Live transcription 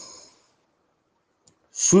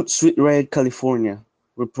Zoot Riot, California,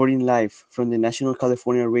 reporting live from the National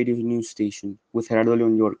California Radio News Station with Gerardo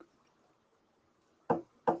Leon-York.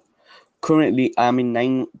 Currently, I'm in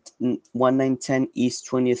 1910 East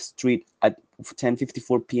 20th Street at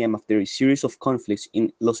 10:54 p.m. after a series of conflicts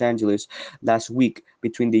in Los Angeles last week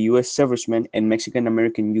between the U.S. servicemen and Mexican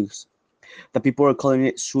American youth. The people are calling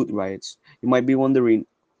it Zoot riots. You might be wondering,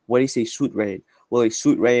 what is a Zoot riot? Well, a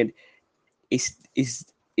Zoot riot is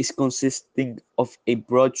consisting of a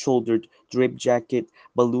broad-shouldered draped jacket,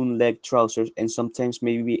 balloon leg trousers, and sometimes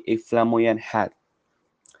maybe a flamboyant hat.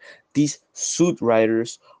 These suit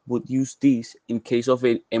riders would use these in case of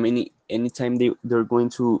anytime they're going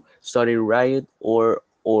to start a riot or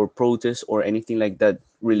protest or anything like that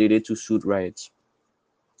related to suit riots.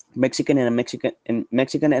 Mexican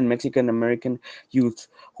American youth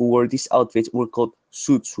who wore these outfits were called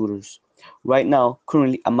suit suiters. Right now,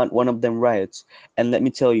 currently, I'm at one of them riots, and let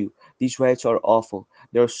me tell you, these riots are awful.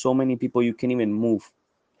 There are so many people you can't even move.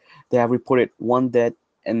 They have reported one dead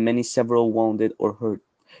and many several wounded or hurt.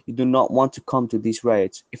 You do not want to come to these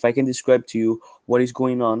riots. If I can describe to you what is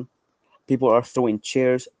going on, people are throwing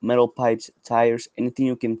chairs, metal pipes, tires, anything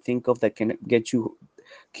you can think of that can get you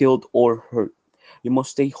killed or hurt. You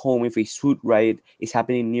must stay home if a suit riot is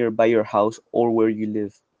happening nearby your house or where you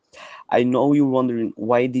live. I know you're wondering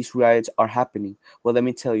why these riots are happening. Well, let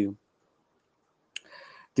me tell you.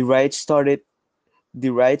 The riots started the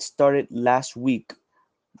riots started last week,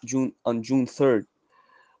 June 3rd,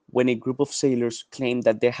 when a group of sailors claimed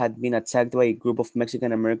that they had been attacked by a group of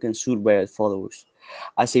Mexican American suit riot followers.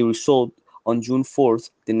 As a result, on June 4th,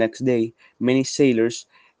 the next day, many sailors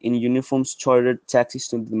in uniforms chartered taxis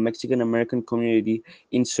to the Mexican American community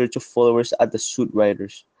in search of followers at the suit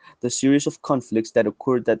rioters. The series of conflicts that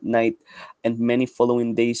occurred that night and many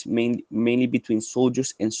following days mainly between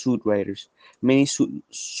soldiers and suit rioters. Many suit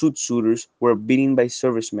suiters were beaten by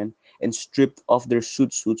servicemen and stripped of their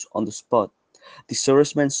suits on the spot. The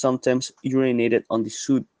servicemen sometimes urinated on the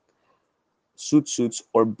suits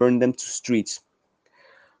or burned them to streets.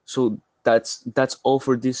 So that's all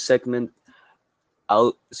for this segment.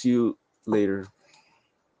 I'll see you later.